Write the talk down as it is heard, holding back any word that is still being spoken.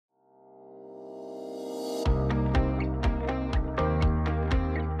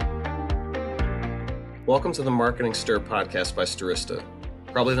Welcome to the Marketing Stir podcast by Stirista,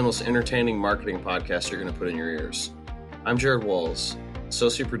 probably the most entertaining marketing podcast you're going to put in your ears. I'm Jared Walls,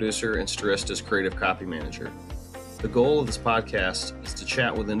 associate producer and Stirista's creative copy manager. The goal of this podcast is to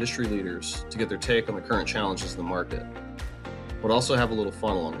chat with industry leaders to get their take on the current challenges of the market, but also have a little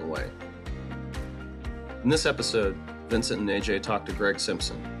fun along the way. In this episode, Vincent and Ajay talk to Greg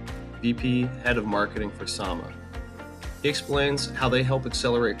Simpson, VP, Head of Marketing for Saama. He explains how they help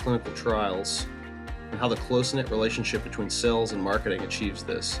accelerate clinical trials and how the close-knit relationship between sales and marketing achieves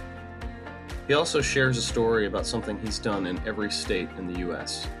this. He also shares a story about something he's done in every state in the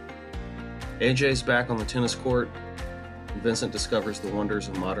U.S. AJ's back on the tennis court, and Vincent discovers the wonders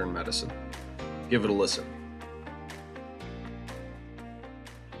of modern medicine. Give it a listen.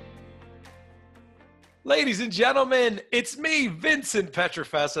 Ladies and gentlemen, it's me, Vincent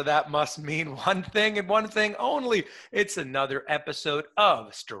Petrofessa. That must mean one thing and one thing only. It's another episode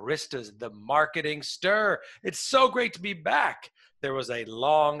of Stirista's The Marketing Stir. It's so great to be back. There was a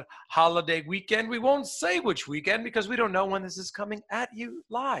long holiday weekend. We won't say which weekend because we don't know when this is coming at you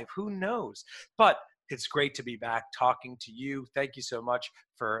live. Who knows? But it's great to be back talking to you. Thank you so much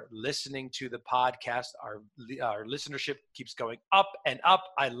for listening to the podcast. Our listenership keeps going up and up.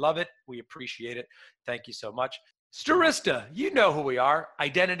 I love it. We appreciate it. Thank you so much. Stirista, you know who we are.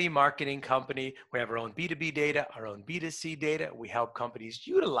 Identity marketing company. We have our own B2B data, our own B2C data. We help companies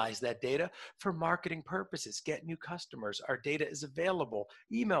utilize that data for marketing purposes, get new customers. Our data is available.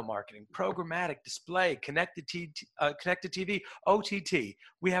 Email marketing, programmatic, display, connected TV, OTT.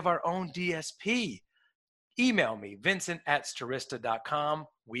 We have our own DSP. Email me, vincent@stirista.com.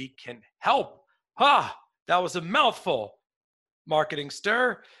 We can help. That was a mouthful, Marketing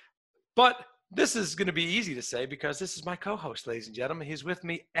Stir. But this is going to be easy to say because this is my co-host, ladies and gentlemen. He's with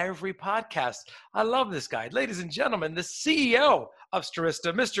me every podcast. I love this guy. Ladies and gentlemen, the CEO of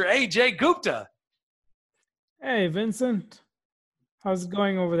Stirista, Mr. Ajay Gupta. Hey, Vincent. How's it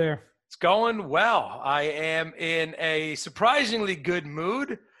going over there? It's going well. I am in a surprisingly good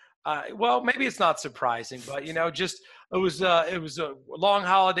mood. Well, maybe it's not surprising, but it was a long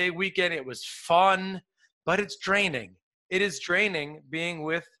holiday weekend. It was fun, but it's draining. It is draining being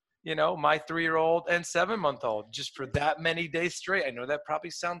with, my 3-year-old and 7-month-old just for that many days straight. I know that probably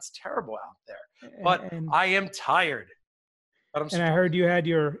sounds terrible out there, but I am tired. But I heard you had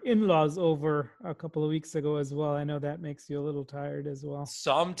your in-laws over a couple of weeks ago as well. I know that makes you a little tired as well.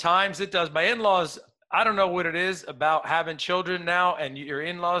 Sometimes it does. My in-laws, I don't know what it is about having children now and your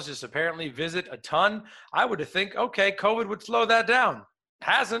in-laws just apparently visit a ton. I would think, okay, COVID would slow that down.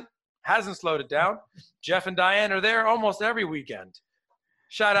 Hasn't slowed it down. Jeff and Diane are there almost every weekend.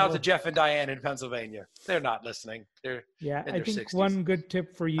 Shout out to Jeff and Diane in Pennsylvania. They're not listening. They're in their 60s. One good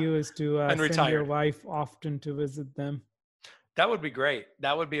tip for you is to send your wife often to visit them. That would be great.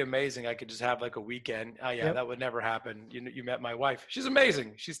 That would be amazing. I could just have like a weekend. Yep. That would never happen. You met my wife. She's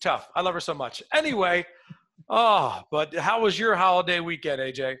amazing. She's tough. I love her so much. Anyway, but how was your holiday weekend,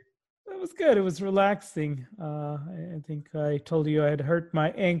 AJ? It was good. It was relaxing. I think I told you I had hurt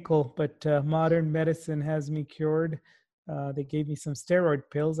my ankle, but modern medicine has me cured. They gave me some steroid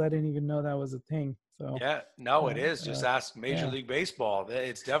pills. I didn't even know that was a thing. So it is. Just ask Major League Baseball.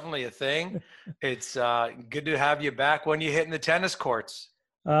 It's definitely a thing. It's good to have you back. When you hitting the tennis courts?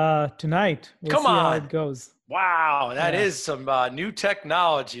 Tonight. We'll see how it goes. Wow, that is some new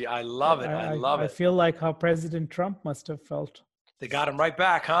technology. I love it. I love it. I feel like how President Trump must have felt. They got him right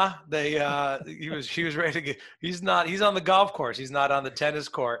back, huh? He was ready to get. He's on the golf course. He's not on the tennis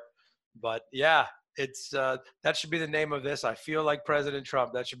court. But yeah. It's that should be the name of this. I feel like President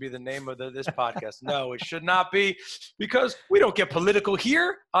Trump. That should be the name of this podcast. No, it should not be, because we don't get political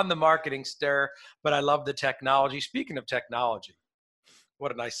here on the Marketing Stir. But I love the technology. Speaking of technology,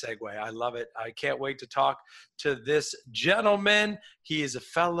 what a nice segue. I love it. I can't wait to talk to this gentleman. He is a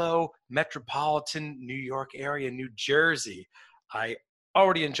fellow metropolitan New York area, New Jersey. I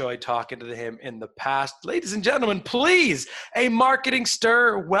already enjoyed talking to him in the past. Ladies and gentlemen, please, a Marketing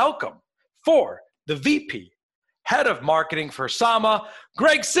Stir welcome for the VP, Head of Marketing for Saama,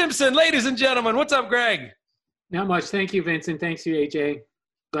 Greg Simpson. Ladies and gentlemen, what's up, Greg? Not much. Thank you, Vincent. Thanks you, AJ.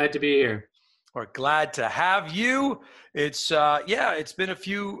 Glad to be here. We're glad to have you. It's been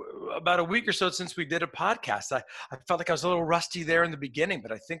about a week or so since we did a podcast. I felt like I was a little rusty there in the beginning,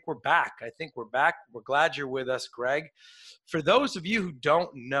 but I think we're back. We're glad you're with us, Greg. For those of you who don't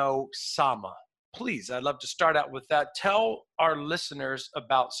know Saama, please, I'd love to start out with that. Tell our listeners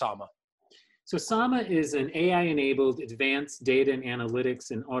about Saama. So Saama is an AI-enabled advanced data and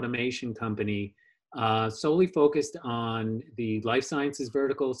analytics and automation company solely focused on the life sciences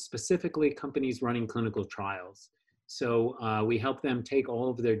vertical, specifically companies running clinical trials. So we help them take all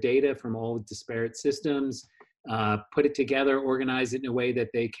of their data from all disparate systems, put it together, organize it in a way that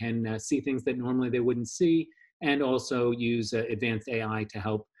they can see things that normally they wouldn't see, and also use advanced AI to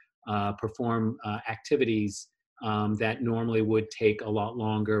help perform activities that normally would take a lot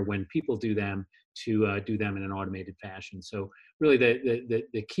longer when people do them, to do them in an automated fashion. So really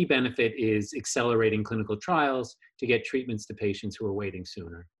the key benefit is accelerating clinical trials to get treatments to patients who are waiting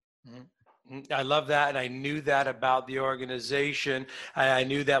sooner. I love that. And I knew that about the organization. I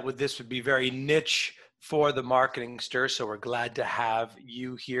knew that this would be very niche for the marketing stir. So we're glad to have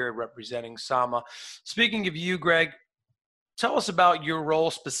you here representing Saama. Speaking of you, Greg, tell us about your role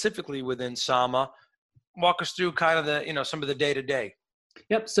specifically within Saama. Walk us through kind of the, some of the day-to-day.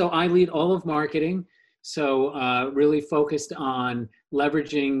 Yep. So I lead all of marketing. So really focused on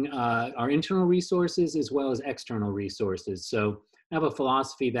leveraging our internal resources as well as external resources. So I have a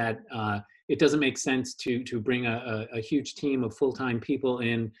philosophy that it doesn't make sense to bring a huge team of full-time people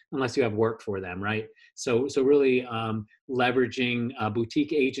in unless you have work for them, right? So really leveraging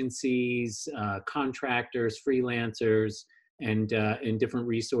boutique agencies, contractors, freelancers, and different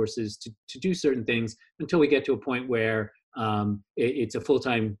resources to do certain things until we get to a point where it's a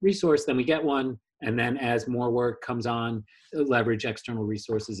full-time resource, then we get one, and then as more work comes on, leverage external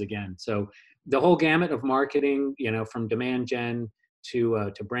resources again. So the whole gamut of marketing, from demand gen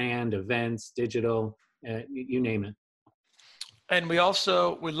to brand, events, digital, you name it. And we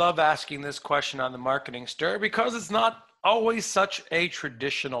love asking this question on the Marketing Stir because it's not always such a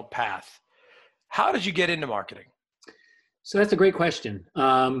traditional path. How did you get into marketing? So that's a great question.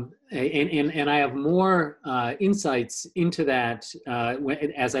 And I have more insights into that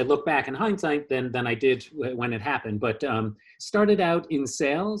as I look back in hindsight than I did when it happened. But started out in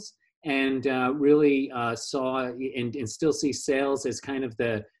sales and really saw and still see sales as kind of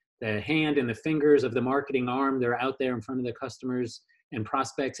the hand and the fingers of the marketing arm. They're out there in front of the customers and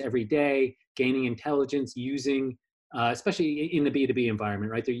prospects every day, gaining intelligence, using especially in the B2B environment,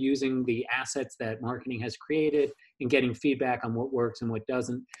 right? They're using the assets that marketing has created and getting feedback on what works and what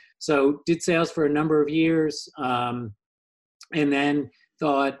doesn't. So did sales for a number of years, and then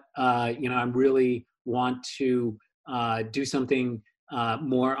thought, I really want to do something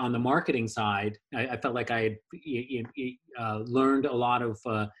more on the marketing side. I felt like I had learned a lot of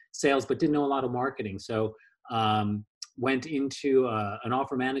sales, but didn't know a lot of marketing. So went into an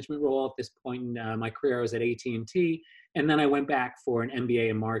offer management role at this point in my career. I was at AT&T, and then I went back for an MBA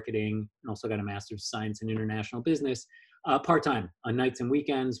in marketing and also got a Master's of Science in International Business, part-time on nights and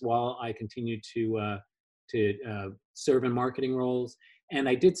weekends while I continued to serve in marketing roles. And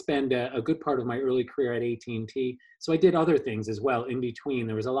I did spend a good part of my early career at AT&T. So I did other things as well in between.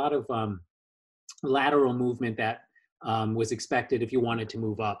 There was a lot of lateral movement that was expected if you wanted to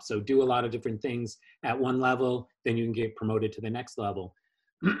move up. So do a lot of different things at one level, then you can get promoted to the next level.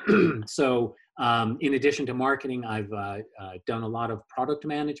 So in addition to marketing, I've done a lot of product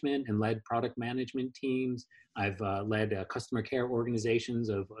management and led product management teams. I've led customer care organizations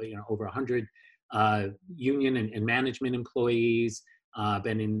of over 100 union and management employees.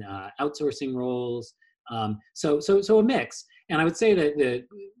 Been in outsourcing roles. So a mix. And I would say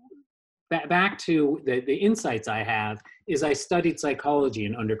that back to the insights I have is I studied psychology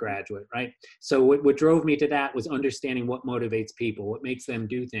in undergraduate, right? So what drove me to that was understanding what motivates people, what makes them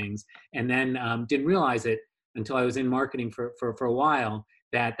do things, and then didn't realize it until I was in marketing for a while,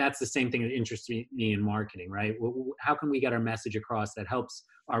 that's the same thing that interests me in marketing, right? How can we get our message across that helps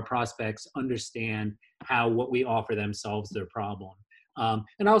our prospects understand how what we offer them solves their problem?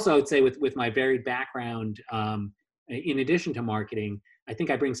 And also I would say with my varied background, in addition to marketing, I think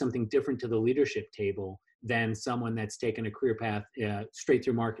I bring something different to the leadership table than someone that's taken a career path straight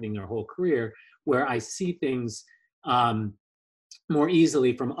through marketing their whole career, where I see things more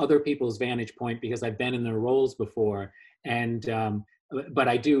easily from other people's vantage point because I've been in their roles before. And but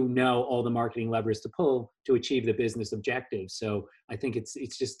I do know all the marketing levers to pull to achieve the business objectives. So I think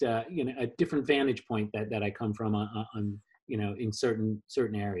it's just a different vantage point that I come from on in certain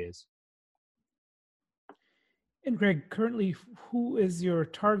areas. And Greg, currently, who is your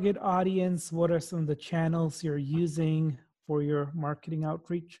target audience? What are some of the channels you're using for your marketing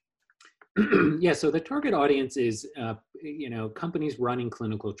outreach? Yeah, so the target audience is, companies running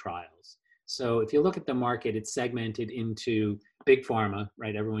clinical trials. So if you look at the market, it's segmented into big pharma,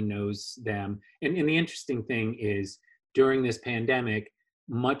 right? Everyone knows them. And the interesting thing is during this pandemic,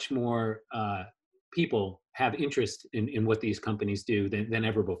 much more people have interest in what these companies do than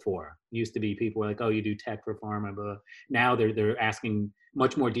ever before. It used to be people were like, oh, you do tech for pharma, but now they're asking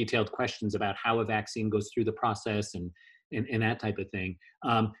much more detailed questions about how a vaccine goes through the process and and that type of thing.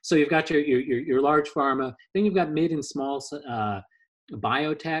 So you've got your large pharma, then you've got mid and small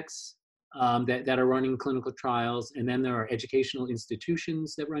biotechs that are running clinical trials, and then there are educational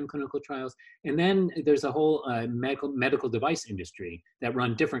institutions that run clinical trials, and then there's a whole medical device industry that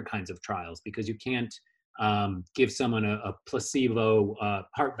run different kinds of trials, because you can't give someone a placebo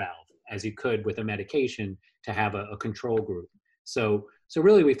heart valve as you could with a medication to have a control group. So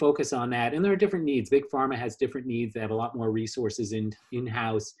really we focus on that, and there are different needs. Big pharma has different needs. They have a lot more resources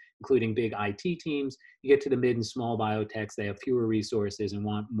in-house, including big IT teams. You get to the mid and small biotechs, they have fewer resources and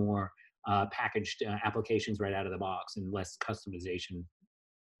want more packaged applications right out of the box and less customization.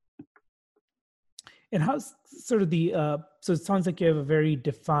 And how's sort of so it sounds like you have a very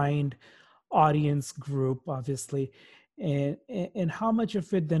defined audience group, obviously, and how much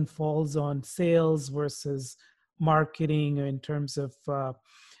of it then falls on sales versus marketing in terms of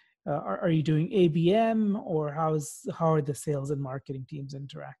are you doing ABM, or how are the sales and marketing teams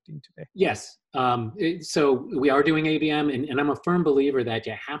interacting today? Yes. So we are doing ABM, and I'm a firm believer that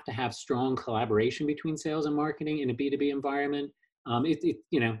you have to have strong collaboration between sales and marketing in a B2B environment.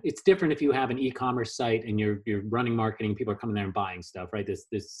 It's different if you have an e-commerce site and you're running marketing, people are coming there and buying stuff, right? This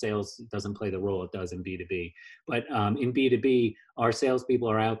sales doesn't play the role it does in B2B. But in B2B, our salespeople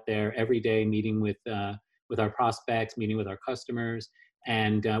are out there every day meeting with our prospects, meeting with our customers,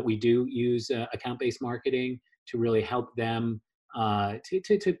 and we do use account-based marketing to really help them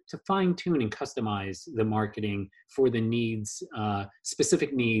to fine-tune and customize the marketing for the needs,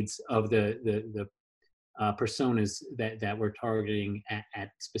 specific needs of the personas that we're targeting at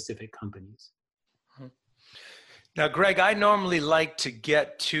specific companies. Now, Greg, I normally like to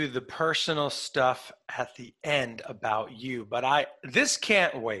get to the personal stuff at the end about you, but this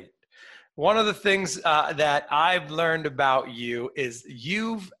can't wait. One of the things that I've learned about you is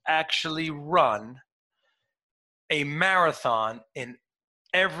you've actually run a marathon in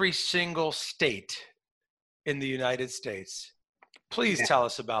every single state in the United States. Please tell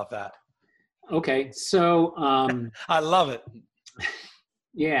us about that. Okay, so I love it.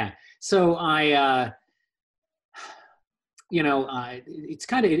 Yeah, so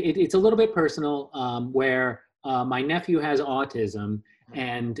it's a little bit personal, where my nephew has autism,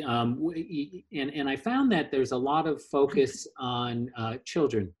 and I found that there's a lot of focus on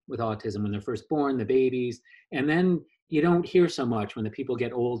children with autism when they're first born, the babies, and then you don't hear so much when the people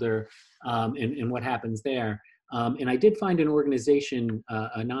get older, and what happens there. And I did find an organization,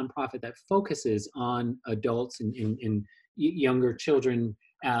 a nonprofit, that focuses on adults and younger children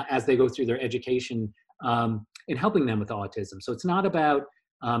as they go through their education, and helping them with autism. So it's not about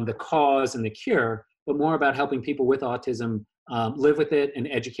the cause and the cure, but more about helping people with autism live with it, and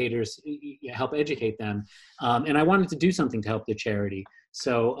educators help educate them. And I wanted to do something to help the charity.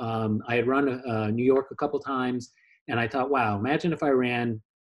 So I had run New York a couple times, and I thought, wow, imagine if I ran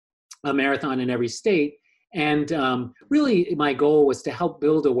a marathon in every state. And really, my goal was to help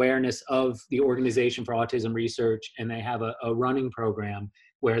build awareness of the Organization for Autism Research, and they have a running program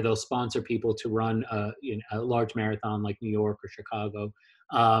where they'll sponsor people to run a large marathon like New York or Chicago,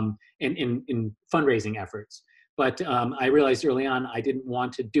 in fundraising efforts. But I realized early on I didn't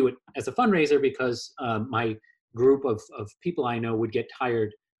want to do it as a fundraiser, because my group of people I know would get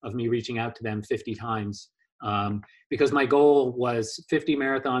tired of me reaching out to them 50 times, because my goal was 50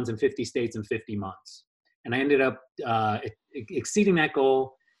 marathons in 50 states in 50 months. And I ended up exceeding that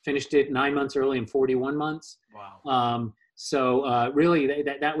goal, finished it 9 months early in 41 months. Wow. So really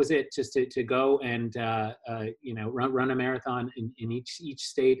that was it, just to go and run a marathon in each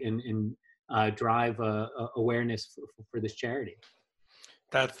state and drive awareness for this charity.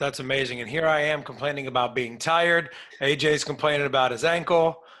 That's amazing. And here I am complaining about being tired. AJ's complaining about his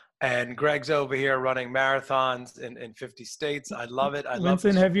ankle. And Greg's over here running marathons in 50 states. I love it.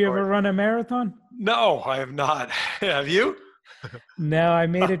 Vincent, have you ever run a marathon? No, I have not. Have you? No, I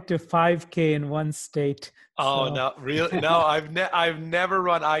made it to 5K in one state. Oh, so. no, really? No, I've never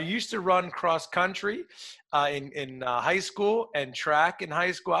run. I used to run cross country in high school, and track in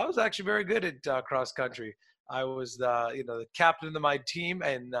high school. I was actually very good at cross country. I was the captain of my team,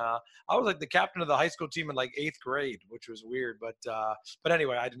 and I was like the captain of the high school team in like 8th grade, which was weird. But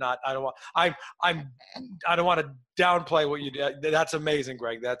anyway, I don't want to downplay what you did. That's amazing,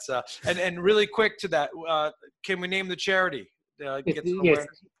 Greg. That's and really quick to that. Can we name the charity? Yes.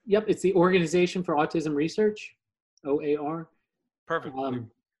 Yep. It's the Organization for Autism Research, OAR. Perfect.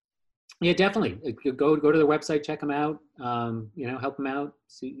 Yeah, definitely. Go to their website, check them out. Help them out.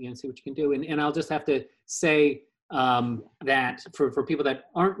 See what you can do. And I'll just have to say, that for people that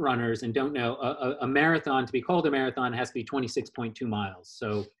aren't runners and don't know, a marathon, to be called a marathon, has to be 26.2 miles.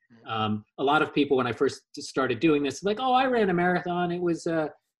 So a lot of people, when I first started doing this, like, oh, I ran a marathon. It was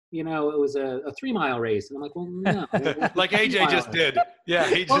a 3-mile race. And I'm like, well, no. Like AJ just did.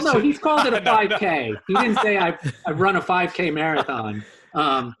 Yeah. Well, no, he's called it a 5K. He didn't say I've run a 5K marathon.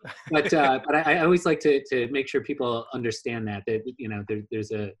 But I always like to make sure people understand that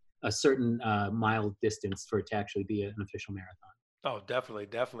there's a certain mile distance for it to actually be an official marathon. Oh, definitely.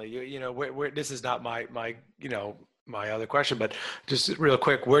 This is not my my other question, but just real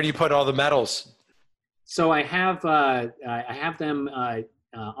quick, where do you put all the medals? So I have them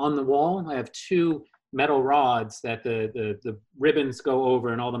on the wall. I have 2 metal rods that the ribbons go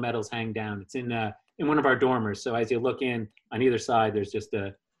over and all the medals hang down. It's in one of our dormers. So as you look in on either side, there's just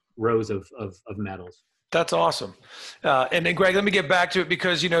rows of medals. That's awesome. And then Greg, let me get back to it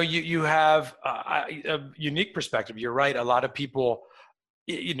because, you have a unique perspective. You're right. A lot of people,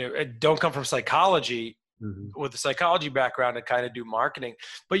 don't come from psychology with a psychology background and kind of do marketing,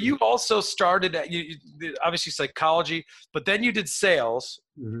 but you also started at obviously psychology, but then you did sales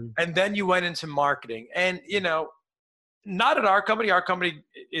and then you went into marketing and, not at our company. Our company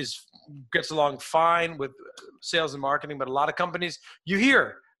gets along fine with sales and marketing, but a lot of companies you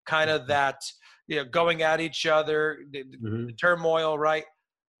hear kind of that, going at each other, the turmoil, right?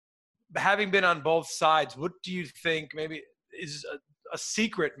 Having been on both sides, what do you think maybe is a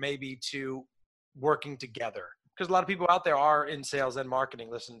secret maybe to working together? Because a lot of people out there are in sales and marketing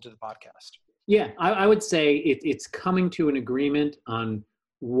listening to the podcast. Yeah, I would say it's coming to an agreement on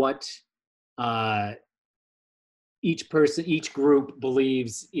what each group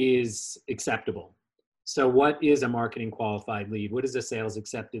believes is acceptable. So what is a marketing qualified lead? What is a sales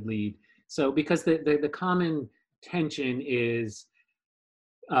accepted lead? So because the common tension is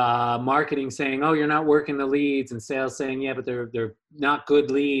marketing saying, oh, you're not working the leads, and sales saying, yeah, but they're not good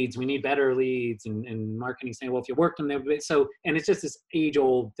leads. We need better leads. And marketing saying, well, if you worked them, and it's just this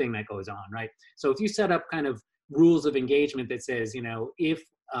age-old thing that goes on, right? So if you set up kind of rules of engagement that says, if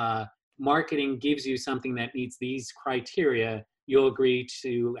marketing gives you something that meets these criteria, you'll agree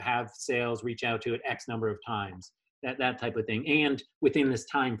to have sales reach out to it X number of times, that type of thing. And within this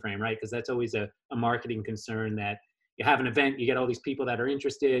time frame, right? Because that's always a marketing concern, that you have an event, you get all these people that are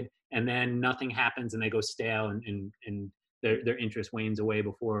interested, and then nothing happens and they go stale and their interest wanes away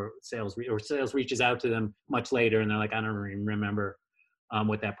before sales reaches out to them much later and they're like, I don't even remember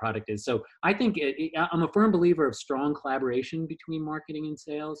what that product is. So I think I'm a firm believer of strong collaboration between marketing and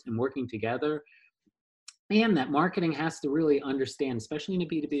sales and working together. And that marketing has to really understand, especially in a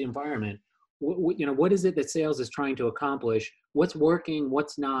B2B environment, what is it that sales is trying to accomplish? What's working?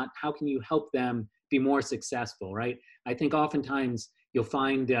 What's not? How can you help them be more successful, right? I think oftentimes you'll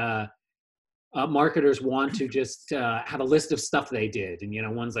find marketers want to just have a list of stuff they did.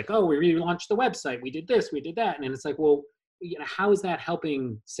 And, one's like, oh, we relaunched the website. We did this, we did that. And it's like, well, how is that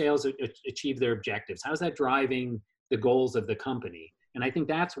helping sales achieve their objectives? How is that driving the goals of the company? And I think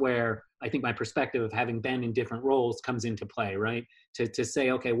that's where I think my perspective of having been in different roles comes into play, right? To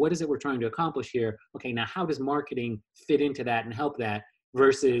say, okay, what is it we're trying to accomplish here? Okay, now how does marketing fit into that and help that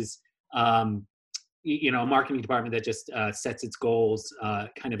versus, a marketing department that just sets its goals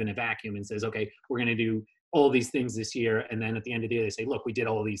kind of in a vacuum and says, okay, we're going to do all these things this year. And then at the end of the year, they say, look, we did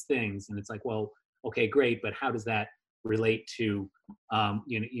all these things. And it's like, well, okay, great. But how does that relate to,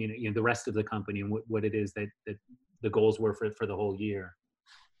 the rest of the company and what it is that the goals were for the whole year?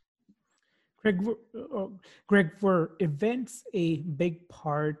 Greg, were events a big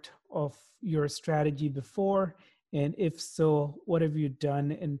part of your strategy before? And if so, what have you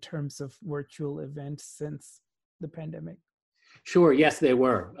done in terms of virtual events since the pandemic? Sure. Yes, they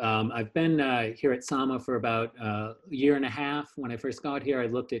were. I've been here at Saama for about a year and a half. When I first got here, I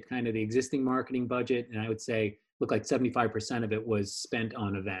looked at kind of the existing marketing budget, and I would say looked like 75% of it was spent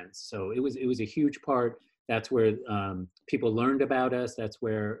on events. So it was a huge part. That's where people learned about us. That's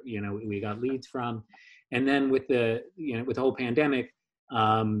where we got leads from. And then with the whole pandemic,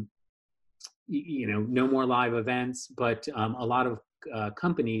 no more live events, but a lot of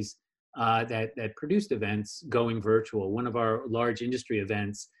companies that produced events going virtual. One of our large industry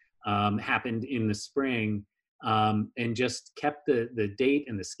events happened in the spring and just kept the date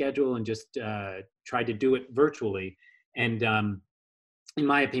and the schedule and just tried to do it virtually. And in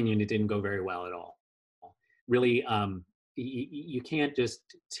my opinion, it didn't go very well at all. Really, you can't just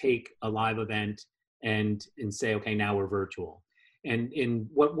take a live event and say, okay, now we're virtual. And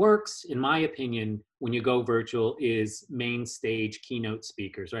what works, in my opinion, when you go virtual is main stage keynote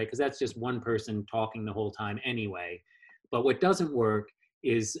speakers, right? Because that's just one person talking the whole time anyway. But what doesn't work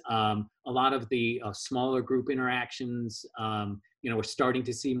is a lot of the smaller group interactions. We're starting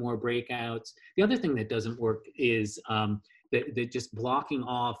to see more breakouts. The other thing that doesn't work is that just blocking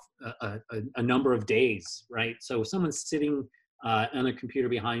off a number of days, right? So if someone's sitting on a computer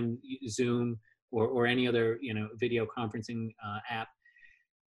behind Zoom or any other video conferencing app,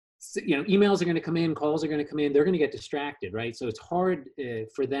 emails are going to come in, calls are going to come in, they're going to get distracted, right? So it's hard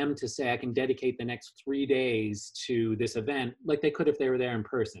for them to say, I can dedicate the next 3 days to this event like they could if they were there in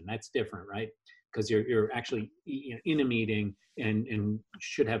person. That's different, right? Because you're actually in a meeting and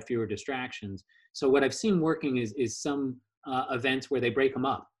should have fewer distractions. So what I've seen working is some events where they break them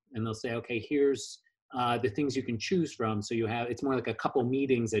up and they'll say, okay, here's the things you can choose from. So it's more like a couple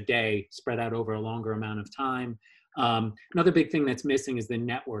meetings a day spread out over a longer amount of time. Another big thing that's missing is the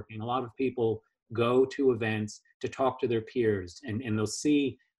networking. A lot of people go to events to talk to their peers and they'll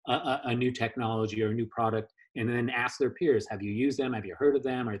see a new technology or a new product and then ask their peers, have you used them? Have you heard of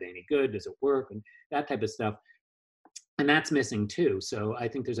them? Are they any good? Does it work? And that type of stuff. And that's missing too. So I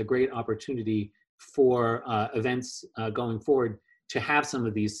think there's a great opportunity for events going forward to have some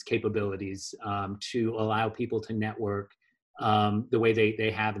of these capabilities to allow people to network the way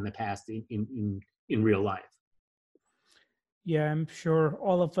they have in the past in real life. Yeah, I'm sure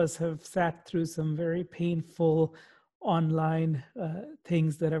all of us have sat through some very painful online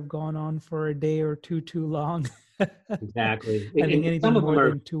things that have gone on for a day or two too long. Exactly. I think anything more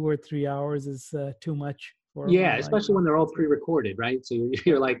than 2 or 3 hours is too much. Yeah, especially when they're all pre-recorded, right? So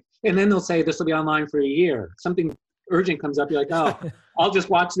you're like, and then they'll say this will be online for a year. Something urgent comes up, you're like, oh, I'll just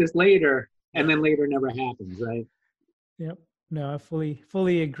watch this later, and then later never happens, right? Yep. No, I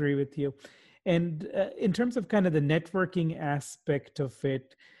fully agree with you. And in terms of kind of the networking aspect of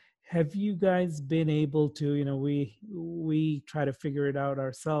it, have you guys been able to, we try to figure it out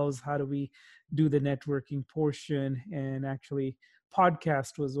ourselves. How do we do the networking portion? And actually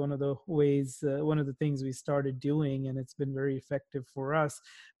podcast was one of the ways, one of the things we started doing, and it's been very effective for us.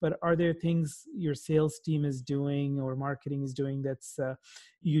 But are there things your sales team is doing or marketing is doing that's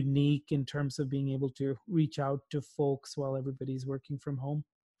unique in terms of being able to reach out to folks while everybody's working from home?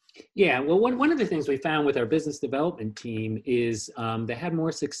 Yeah, well, one of the things we found with our business development team is they had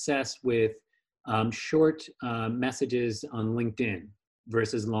more success with short messages on LinkedIn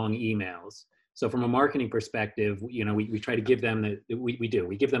versus long emails. So from a marketing perspective, we try to give them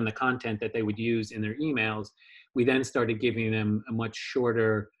we give them the content that they would use in their emails. We then started giving them a much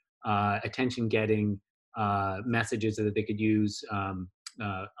shorter attention-getting messages that they could use on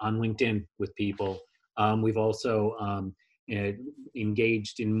LinkedIn with people. We've also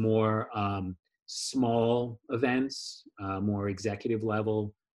engaged in more small events, more executive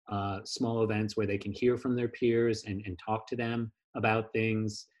level small events where they can hear from their peers and talk to them about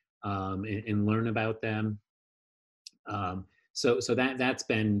things and learn about them. So that's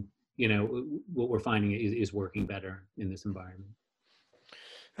been, what we're finding is working better in this environment.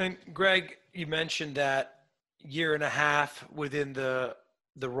 And Greg, you mentioned that 1.5 years within the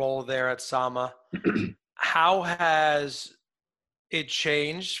role there at Saama. How has it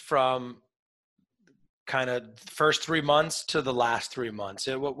changed from kind of first 3 months to the last 3 months?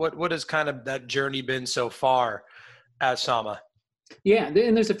 What has kind of that journey been so far at Saama? Yeah,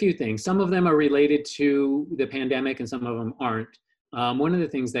 and there's a few things. Some of them are related to the pandemic and some of them aren't. One of the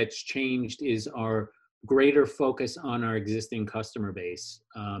things that's changed is our greater focus on our existing customer base.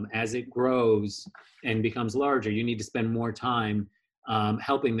 As it grows and becomes larger, you need to spend more time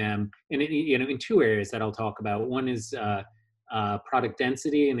helping them. And in two areas that I'll talk about. One is product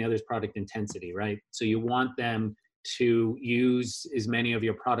density and the other is product intensity, right? So you want them to use as many of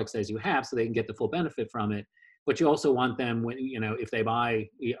your products as you have so they can get the full benefit from it. But you also want them, when, if they buy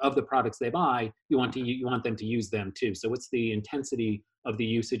of the products they buy, you want them to use them too. So what's the intensity of the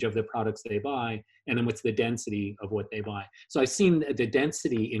usage of the products they buy, and then what's the density of what they buy? So I've seen the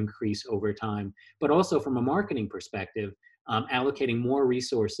density increase over time, but also from a marketing perspective, allocating more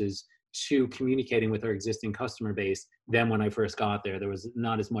resources to communicating with our existing customer base than when I first got there. There was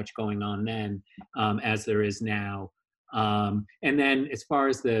not as much going on then as there is now. And then as far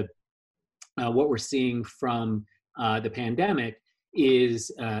as what we're seeing from the pandemic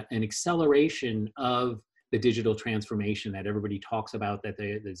is an acceleration of the digital transformation that everybody talks about, that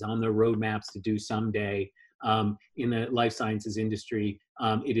is on their roadmaps to do someday. In the life sciences industry,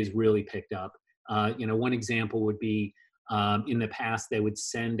 it is really picked up. One example would be in the past, they would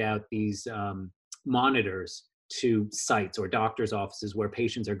send out these monitors to sites or doctors' offices where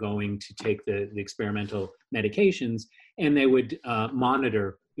patients are going to take the experimental medications, and they would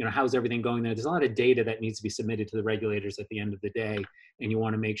monitor, how's everything going there. There's a lot of data that needs to be submitted to the regulators at the end of the day, and you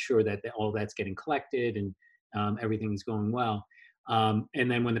want to make sure that all that's getting collected and everything's going well.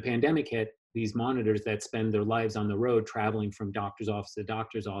 And then when the pandemic hit, these monitors that spend their lives on the road traveling from doctor's office to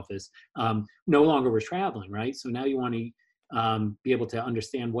doctor's office no longer were traveling, right? So now you want to be able to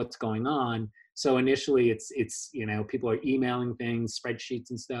understand what's going on. So initially it's people are emailing things, spreadsheets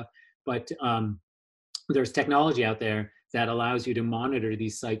and stuff, but there's technology out there that allows you to monitor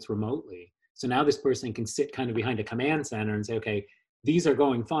these sites remotely. So now this person can sit kind of behind a command center and say, okay, these are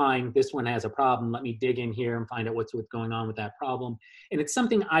going fine. This one has a problem. Let me dig in here and find out what's going on with that problem. And it's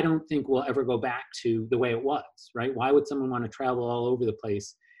something I don't think will ever go back to the way it was, right? Why would someone want to travel all over the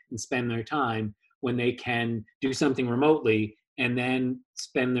place and spend their time when they can do something remotely and then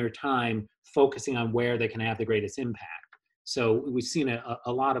spend their time focusing on where they can have the greatest impact? So we've seen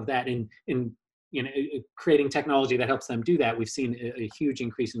a lot of that in creating technology that helps them do that. We've seen a huge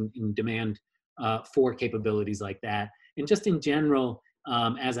increase in demand for capabilities like that. And just in general,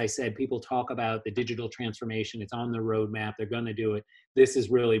 as I said, people talk about the digital transformation. It's on the roadmap. They're going to do it. This has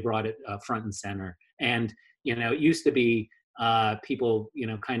really brought it front and center. And, it used to be people,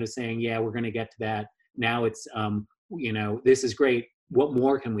 kind of saying, yeah, we're going to get to that. Now it's, this is great. What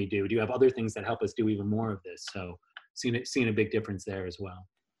more can we do? Do you have other things that help us do even more of this? So seeing a big difference there as well.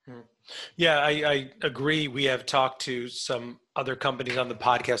 Yeah, I agree. We have talked to some other companies on the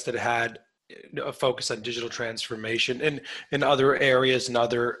podcast that had a focus on digital transformation in other areas and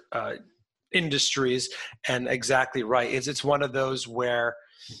other industries. And exactly right. It's one of those where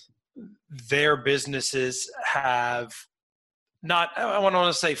their businesses have not, I want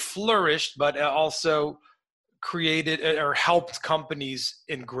to say flourished, but also created or helped companies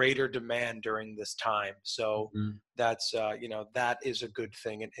in greater demand during this time. So that's, that is a good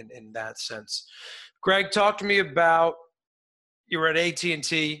thing in that sense. Greg, talk to me about, you were at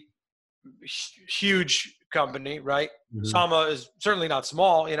AT&T, huge company, right? Saama is certainly not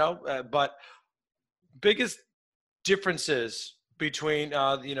small, but biggest differences between,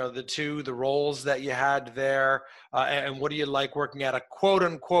 the roles that you had there, and what do you like working at a quote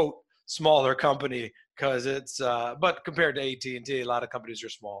unquote smaller company? Because it's, but compared to AT&T, a lot of companies are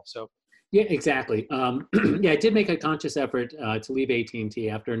small. So. Yeah, exactly. I did make a conscious effort to leave AT&T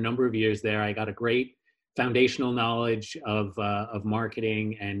after a number of years there. I got a great foundational knowledge of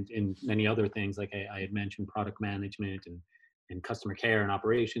marketing and many other things, like I had mentioned, product management and customer care and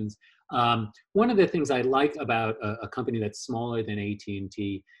operations. One of the things I like about a company that's smaller than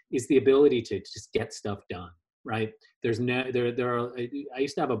AT&T is the ability to just get stuff done. Right? I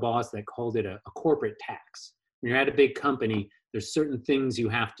used to have a boss that called it a corporate tax. When you're at a big company, there's certain things you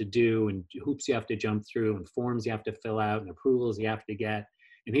have to do and hoops you have to jump through and forms you have to fill out and approvals you have to get.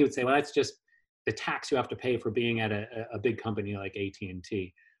 And he would say, well, that's just the tax you have to pay for being at a big company like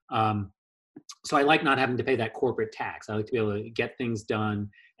AT&T. So I like not having to pay that corporate tax. I like to be able to get things done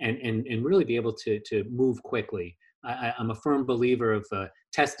and really be able to move quickly. I'm a firm believer of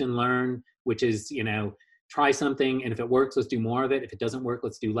test and learn, which is, try something, and if it works, let's do more of it. If it doesn't work,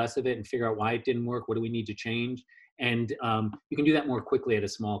 let's do less of it and figure out why it didn't work. What do we need to change? And you can do that more quickly at a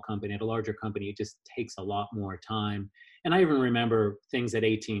small company. At a larger company, it just takes a lot more time. And I even remember things at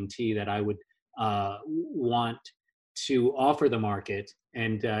AT&T that I would want to offer the market.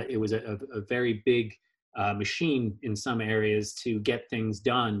 And it was a very big machine in some areas to get things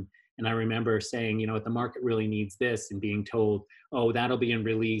done. And I remember saying, what the market really needs this, and being told, oh, that'll be in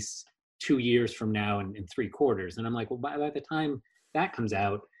release 2 years from now in 3 quarters. And I'm like, well, by the time that comes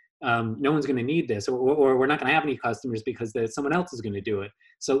out, no one's going to need this, or we're not going to have any customers because someone else is going to do it.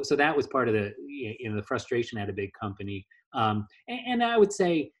 So that was part of the frustration at a big company. And I would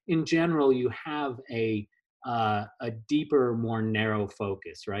say in general, you have a deeper, more narrow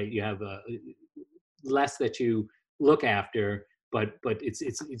focus, right? You have less that you look after, but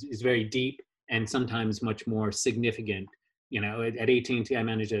it's very deep and sometimes much more significant. At AT&T, I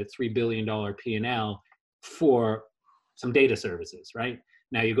managed a $3 billion P&L for some data services, right?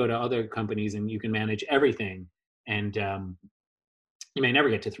 Now you go to other companies and you can manage everything, and you may never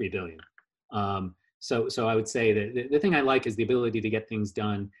get to 3 billion. So I would say that the thing I like is the ability to get things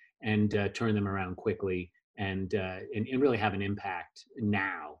done and turn them around quickly and really have an impact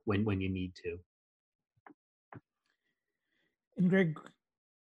now when you need to. And Greg,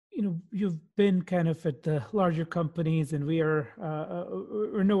 you've been kind of at the larger companies, and we're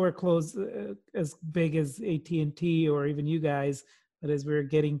nowhere close as big as AT&T or even you guys. But as we're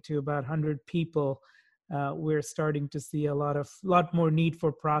getting to about 100 people, we're starting to see a lot more need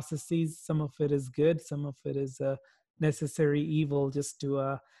for processes. Some of it is good, some of it is necessary evil, just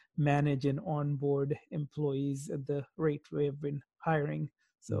to manage and onboard employees at the rate we have been hiring.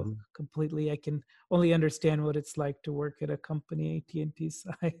 So completely, I can only understand what it's like to work at a company AT&T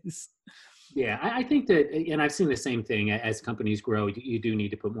size. Yeah, I think that, and I've seen the same thing. As companies grow, you do need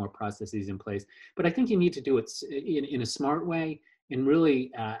to put more processes in place. But I think you need to do it in a smart way and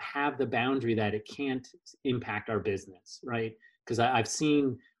really have the boundary that it can't impact our business, right? Because I've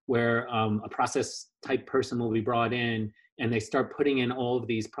seen where a process type person will be brought in and they start putting in all of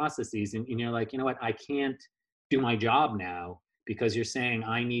these processes, and you're like, you know what, I can't do my job now because you're saying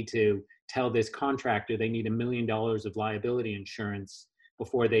I need to tell this contractor they need $1 million of liability insurance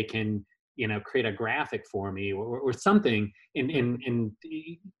before they can create a graphic for me or something. And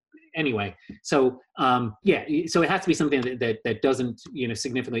anyway, so so it has to be something that doesn't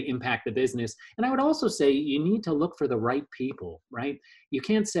significantly impact the business. And I would also say you need to look for the right people, right? You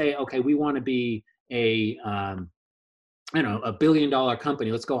can't say, okay, we want to be a $1 billion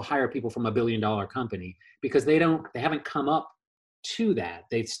company. Let's go hire people from $1 billion company, because they haven't come up to that.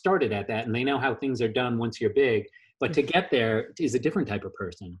 They started at that and they know how things are done once you're big. But to get there is a different type of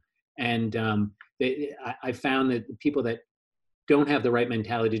person. And I found that people that don't have the right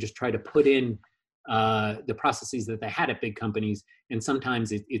mentality just try to put in the processes that they had at big companies, and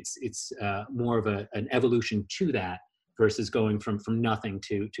sometimes it's more of an evolution to that versus going from nothing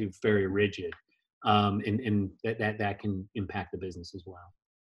to very rigid, and that can impact the business as well.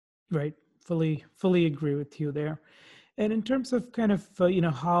 Right, fully agree with you there. And in terms of kind of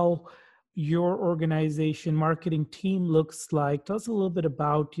how your organization marketing team looks like, tell us a little bit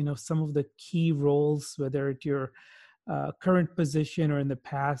about some of the key roles, whether at your current position or in the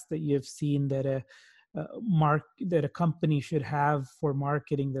past, that you have seen that a company should have for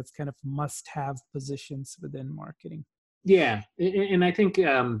marketing, that's kind of must-have positions within marketing. Yeah, and I think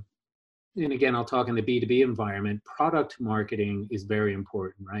and again, I'll talk in the B2B environment, product marketing is very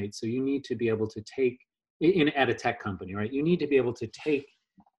important, right? So you need to be able to take at a tech company, right? You need to be able to take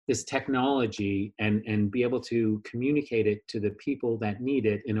this technology and be able to communicate it to the people that need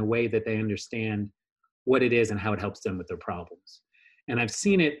it in a way that they understand what it is and how it helps them with their problems. And I've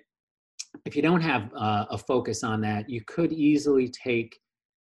seen it, if you don't have a focus on that, you could easily take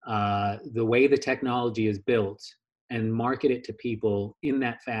the way the technology is built and market it to people in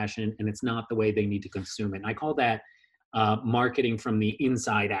that fashion, and it's not the way they need to consume it. And I call that marketing from the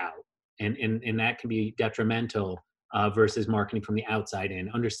inside out, and that can be detrimental versus marketing from the outside in,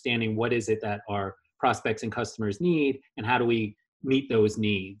 understanding what is it that our prospects and customers need and how do we meet those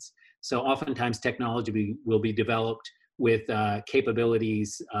needs. So oftentimes technology will be developed with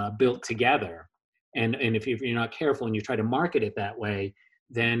capabilities built together. And if you're not careful and you try to market it that way,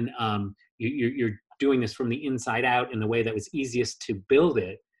 then you're doing this from the inside out in the way that was easiest to build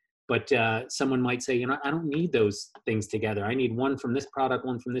it. But someone might say, I don't need those things together. I need one from this product,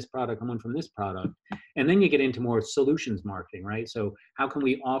 one from this product, and one from this product. And then you get into more solutions marketing, right? So how can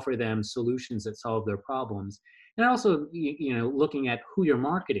we offer them solutions that solve their problems? And also, looking at who you're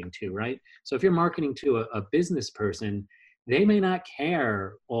marketing to, right? So if you're marketing to a business person, they may not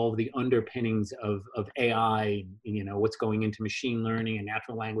care all the underpinnings of AI, what's going into machine learning and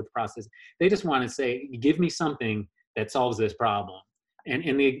natural language processing. They just want to say, give me something that solves this problem. And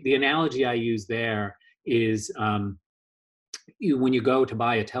the analogy I use there is when you go to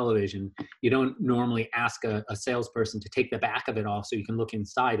buy a television, you don't normally ask a salesperson to take the back of it off so you can look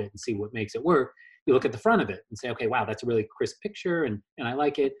inside it and see what makes it work. You look at the front of it and say, okay, wow, that's a really crisp picture and I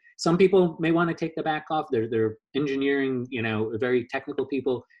like it. Some people may want to take the back off. They're engineering, very technical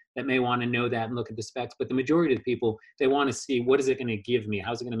people that may want to know that and look at the specs. But the majority of the people, they want to see, what is it going to give me?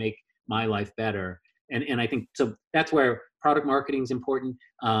 How's it going to make my life better? And I think, so that's where product marketing is important.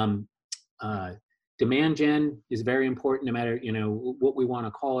 Demand gen is very important, no matter, what we want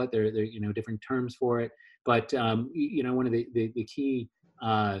to call it. There are different terms for it. But, one of the key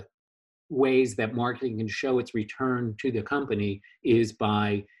ways that marketing can show its return to the company is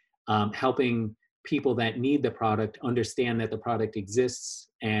by helping people that need the product understand that the product exists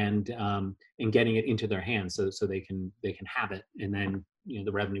and getting it into their hands so they can have it, and then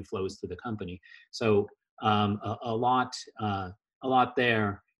the revenue flows to the company. So a lot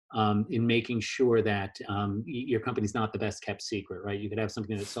there in making sure that your company's not the best kept secret, right? You could have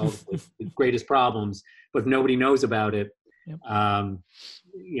something that solves the greatest problems, but if nobody knows about it, yep.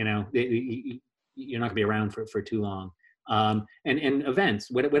 You're not going to be around for too long. And events,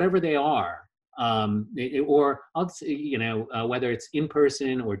 whatever they are, or I'll say, whether it's in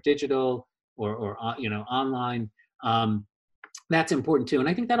person or digital or online, that's important too. And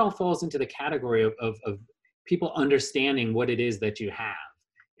I think that all falls into the category of people understanding what it is that you have.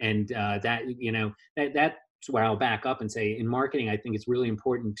 And that's where I'll back up and say, in marketing, I think it's really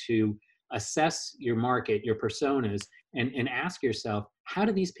important to assess your market, your personas, and ask yourself, how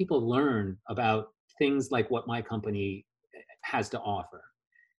do these people learn about things like what my company has to offer?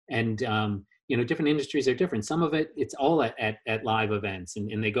 And different industries are different. Some of it's all at live events,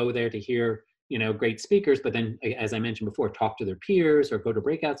 and they go there to hear great speakers, but then, as I mentioned before, talk to their peers or go to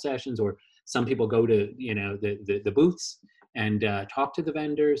breakout sessions, or some people go to the booths and talk to the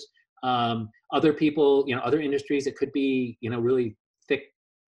vendors. Other people, other industries, it could be really thick,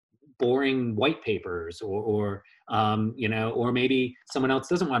 boring white papers, or maybe someone else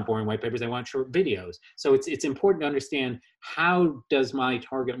doesn't want boring white papers, they want short videos. So it's important to understand, how does my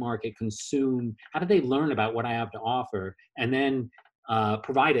target market consume, how do they learn about what I have to offer, and then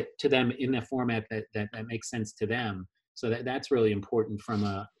provide it to them in a format that makes sense to them. So that's really important from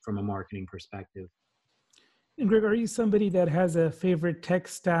a marketing perspective. And Greg, are you somebody that has a favorite tech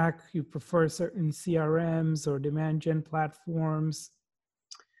stack? You prefer certain CRMs or demand gen platforms?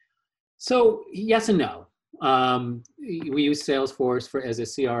 So yes and no. We use Salesforce as a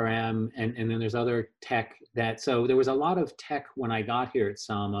CRM, and then there's other tech so there was a lot of tech when I got here at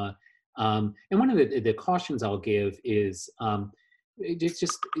Saama. And one of the cautions I'll give is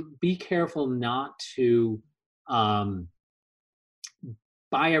just be careful not to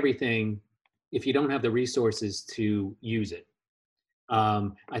buy everything if you don't have the resources to use it.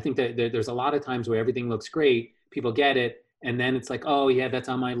 I think that there's a lot of times where everything looks great, people get it, and then it's like, oh yeah, that's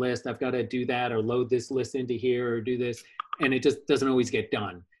on my list, I've got to do that, or load this list into here, or do this, and it just doesn't always get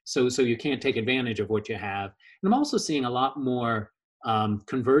done. So you can't take advantage of what you have. And I'm also seeing a lot more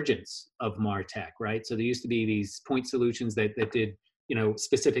convergence of MarTech, right? So there used to be these point solutions that did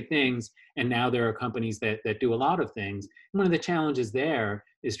specific things, and now there are companies that do a lot of things. And one of the challenges there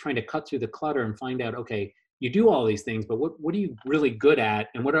is trying to cut through the clutter and find out, okay, you do all these things, but what are you really good at,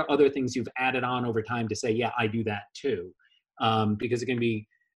 and what are other things you've added on over time to say, yeah, I do that too? Because it can be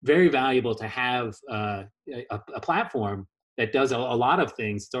very valuable to have a platform that does a lot of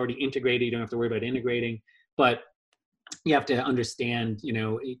things. It's already integrated, you don't have to worry about integrating, but you have to understand,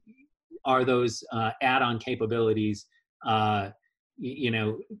 are those add-on capabilities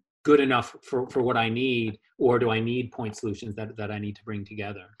good enough for what I need, or do I need point solutions that I need to bring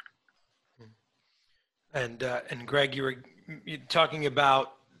together? And Greg, you're talking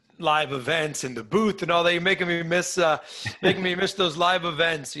about live events in the booth and all that. You're making me miss those live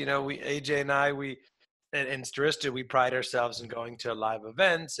events. AJ and I, and Starista, we pride ourselves in going to live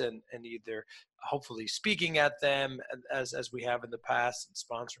events and either hopefully speaking at them as we have in the past, and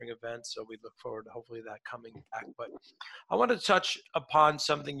sponsoring events. So we look forward to hopefully that coming back. But I want to touch upon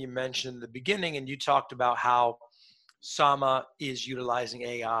something you mentioned in the beginning, and you talked about how Saama is utilizing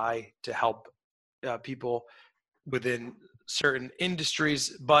AI to help people within certain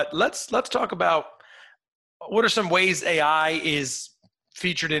industries. But let's talk about, what are some ways AI is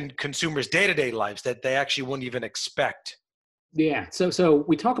featured in consumers' day-to-day lives that they actually wouldn't even expect? Yeah, so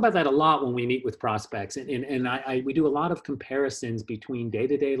we talk about that a lot when we meet with prospects, and we do a lot of comparisons between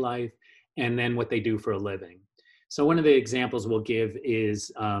day-to-day life and then what they do for a living. So one of the examples we'll give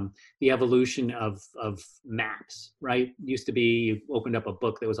is the evolution of maps, right? It used to be you opened up a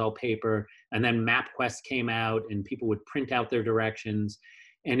book that was all paper, and then MapQuest came out and people would print out their directions.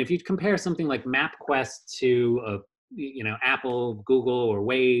 And if you compare something like MapQuest to Apple, Google, or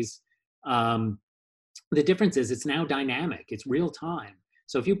Waze, the difference is it's now dynamic, it's real time.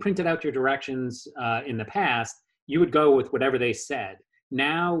 So if you printed out your directions in the past, you would go with whatever they said.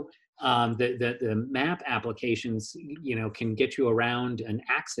 Now, the map applications, can get you around an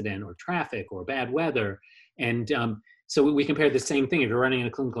accident or traffic or bad weather. And so we compare the same thing. If you're running a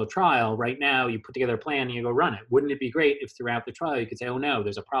clinical trial right now, you put together a plan and you go run it. Wouldn't it be great if throughout the trial you could say, oh no,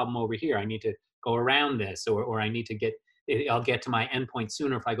 there's a problem over here, I need to go around this, or I need to I'll get to my endpoint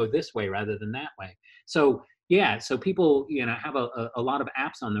sooner if I go this way rather than that way. So yeah, so people have a lot of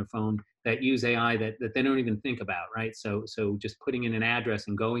apps on their phone that use AI that they don't even think about, right? So just putting in an address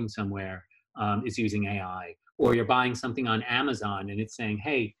and going somewhere is using AI. Or you're buying something on Amazon and it's saying,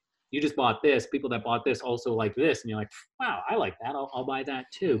 hey, you just bought this, people that bought this also like this, and you're like, wow, I like that, I'll buy that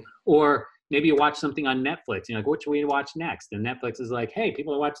too. Or maybe you watch something on Netflix, you're like, what should we watch next? And Netflix is like, hey,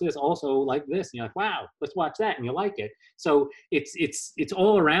 people that watch this also like this, and you're like, wow, let's watch that, and you like it. So it's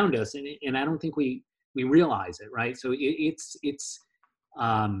all around us, and I don't think we realize it, right? So it's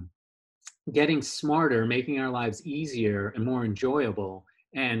getting smarter, making our lives easier and more enjoyable,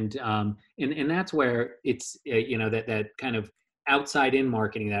 and that's where it's that kind of outside in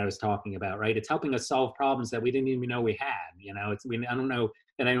marketing that I was talking about, right? It's helping us solve problems that we didn't even know we had. I don't know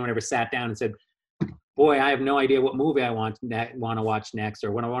that anyone ever sat down and said, boy, I have no idea what movie I want to watch next,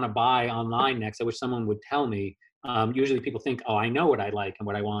 or what I want to buy online next. I wish someone would tell me. Usually people think, oh, I know what I like and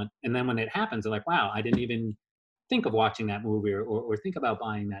what I want. And then when it happens, they're like, wow, I didn't even think of watching that movie or think about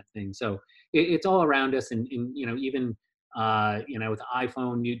buying that thing. So it's all around us. And even, with the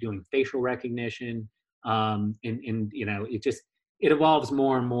iPhone, you doing facial recognition, it evolves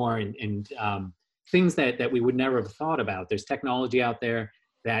more and more, and things that we would never have thought about. There's technology out there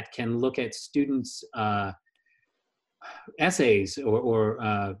that can look at students' essays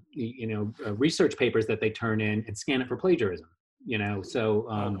or research papers that they turn in and scan it for plagiarism. So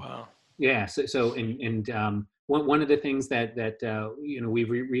Oh, wow. yeah. So one of the things that we've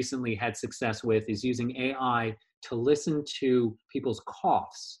recently had success with is using AI to listen to people's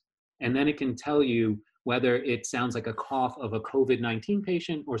coughs, and then it can tell you whether it sounds like a cough of a COVID-19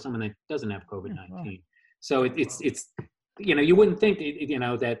 patient or someone that doesn't have COVID-19. Wow. So it's you wouldn't think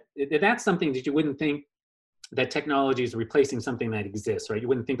that's something that you wouldn't think that technology is replacing something that exists, right? You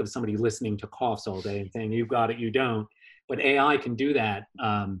wouldn't think of somebody listening to coughs all day and saying, "You've got it, you don't." But AI can do that,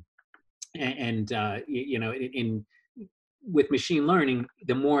 with machine learning,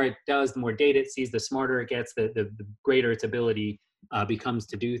 the more it does, the more data it sees, the smarter it gets, the greater its ability becomes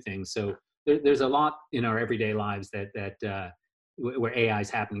to do things. So there's a lot in our everyday lives that where AI is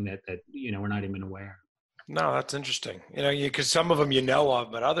happening that we're not even aware. No, that's interesting. Because some of them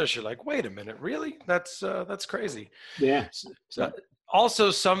of, but others you're like, wait a minute, really? That's crazy. Yeah. So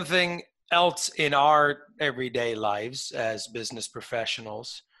also something else in our everyday lives as business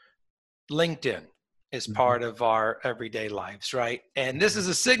professionals, LinkedIn is part of our everyday lives, right? And this is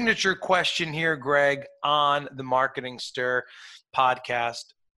a signature question here, Greg, on the Marketing Stir podcast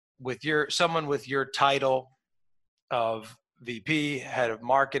with someone with your title of VP, head of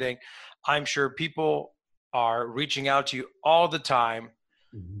marketing. I'm sure people are reaching out to you all the time.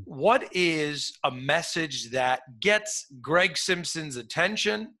 What is a message that gets Greg Simpson's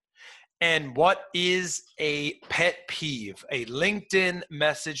attention? And what is a pet peeve, a LinkedIn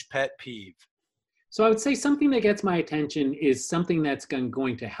message pet peeve? So I would say something that gets my attention is something that's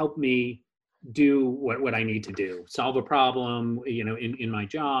going to help me do what I need to do, solve a problem, in my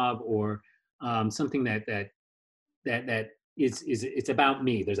job, or something that is it's about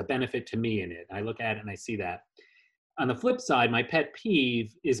me. There's a benefit to me in it. I look at it and I see that. On the flip side, my pet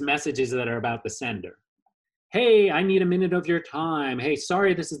peeve is messages that are about the sender. Hey, I need a minute of your time. Hey,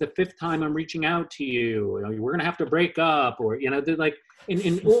 sorry, this is the 5th time I'm reaching out to you. We're gonna have to break up, or they're like,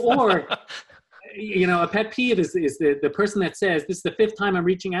 or a pet peeve is the person that says, this is the 5th time I'm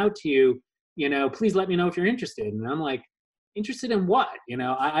reaching out to you. Please let me know if you're interested. And I'm like, interested in what?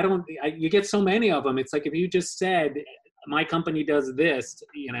 I don't. You get so many of them. It's like if you just said, my company does this,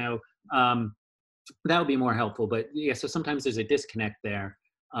 that would be more helpful. But yeah, so sometimes there's a disconnect there.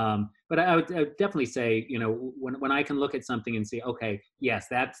 But I would definitely say, when I can look at something and say, okay, yes,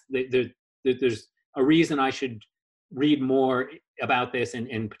 there's a reason I should read more about this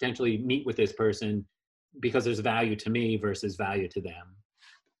and potentially meet with this person because there's value to me versus value to them.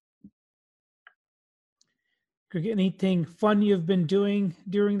 Greg, anything fun you've been doing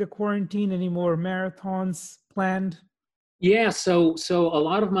during the quarantine? Any more marathons planned? Yeah, so a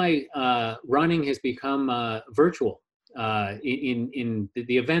lot of my running has become virtual. In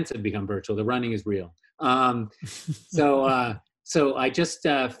the events have become virtual. The running is real. So I just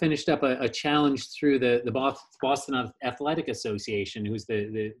finished up a challenge through the Boston Athletic Association, who's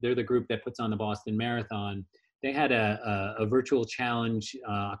they're the group that puts on the Boston Marathon. They had a virtual challenge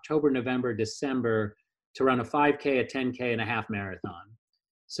October, November, December to run a 5K, a 10K, and a half marathon.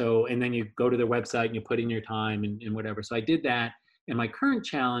 So, and then you go to their website and you put in your time and whatever. So I did that. And my current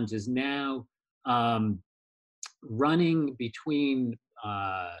challenge is now running between,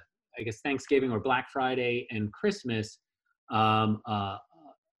 I guess, Thanksgiving or Black Friday and Christmas,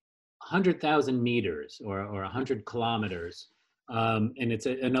 100,000 meters or 100 kilometers. And it's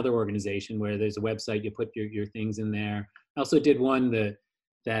another organization where there's a website, you put your things in there. I also did one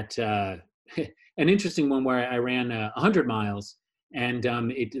that an interesting one where I ran 100 miles. And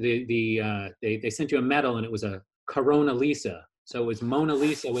they sent you a medal, and it was a Corona Lisa. So it was Mona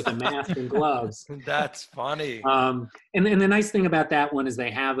Lisa with a mask and gloves. That's funny. And the nice thing about that one is they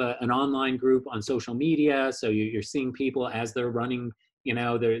have an online group on social media. So you're seeing people as they're running,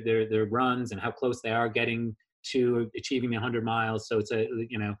 their runs and how close they are getting to achieving the 100 miles. So it's a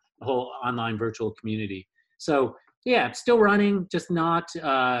whole online virtual community. So yeah, still running, just not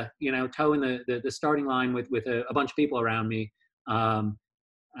toeing the starting line with a bunch of people around me.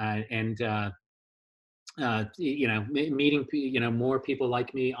 Meeting more people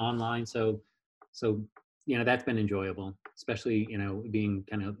like me online. So that's been enjoyable, especially being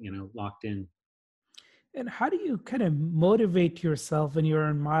kind of locked in. And how do you kind of motivate yourself when you're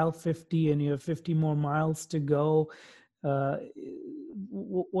on mile 50 and you have 50 more miles to go?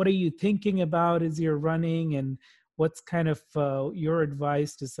 What are you thinking about as you're running? And what's kind of your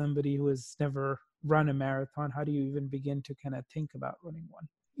advice to somebody who has never run a marathon? How do you even begin to kind of think about running one?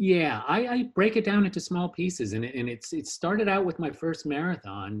 Yeah, I break it down into small pieces, and it started out with my first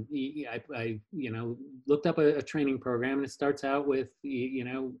marathon. I looked up a training program, and it starts out with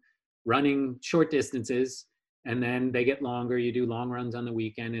running short distances, and then they get longer. You do long runs on the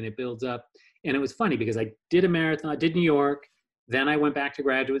weekend, and it builds up. And it was funny because I did a marathon, I did New York, then I went back to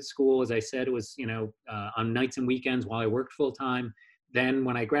graduate school. As I said, it was on nights and weekends while I worked full time. Then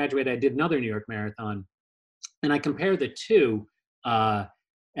when I graduated, I did another New York marathon, and I compared the two.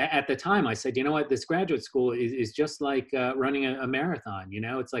 At the time, I said, you know what, this graduate school is just like running a marathon.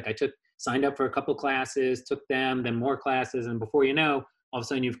 It's like I signed up for a couple classes, took them, then more classes, and before you know, all of a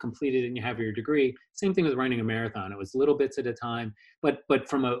sudden you've completed it and you have your degree. Same thing with running a marathon. It was little bits at a time. But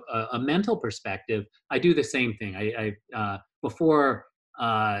from a mental perspective, I do the same thing. I before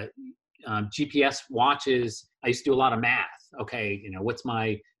GPS watches, I used to do a lot of math. Okay, what's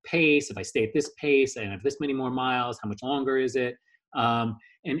my pace? If I stay at this pace and have this many more miles, how much longer is it?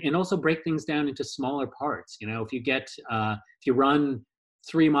 And also break things down into smaller parts. If you run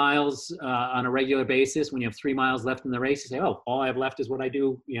 3 miles on a regular basis, when you have 3 miles left in the race, you say, oh, all I have left is what I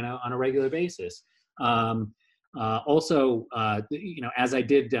do, on a regular basis. Also, as I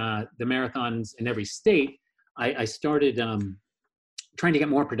did the marathons in every state, I started trying to get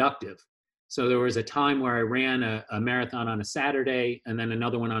more productive. So there was a time where I ran a marathon on a Saturday and then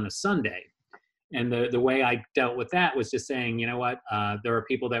another one on a Sunday. And the way I dealt with that was just saying, you know what, there are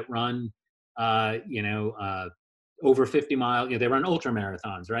people that run, over 50 miles, they run ultra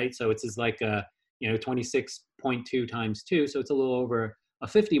marathons, right? So it's just like, 26.2 times 2. So it's a little over a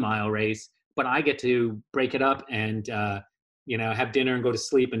 50-mile race, but I get to break it up and, have dinner and go to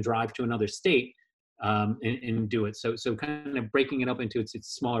sleep and drive to another state and do it. So kind of breaking it up into its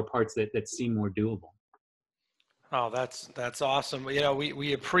smaller parts that seem more doable. Oh, that's awesome.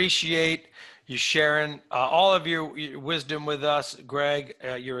 We appreciate you sharing all of your wisdom with us, Greg,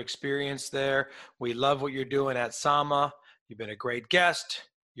 your experience there. We love what you're doing at Saama. You've been a great guest.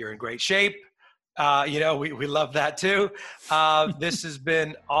 You're in great shape. We love that too. This has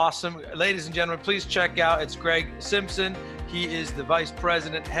been awesome. Ladies and gentlemen, please check out, it's Greg Simpson. He is the Vice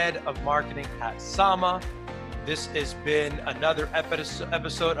President, Head of Marketing at Saama. This has been another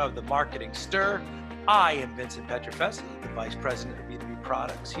episode of The Marketing Stir. I am Vincent Petrofessa, the Vice President of B2B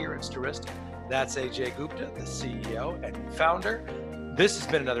Products here at Stirista. That's Ajay Gupta, the CEO and founder. This has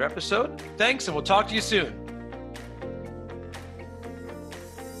been another episode. Thanks, and we'll talk to you soon.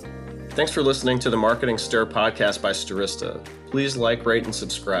 Thanks for listening to the Marketing Stir podcast by Stirista. Please like, rate, and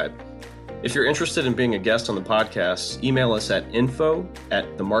subscribe. If you're interested in being a guest on the podcast, email us at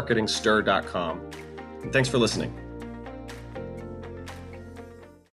info@themarketingstir.com. And thanks for listening.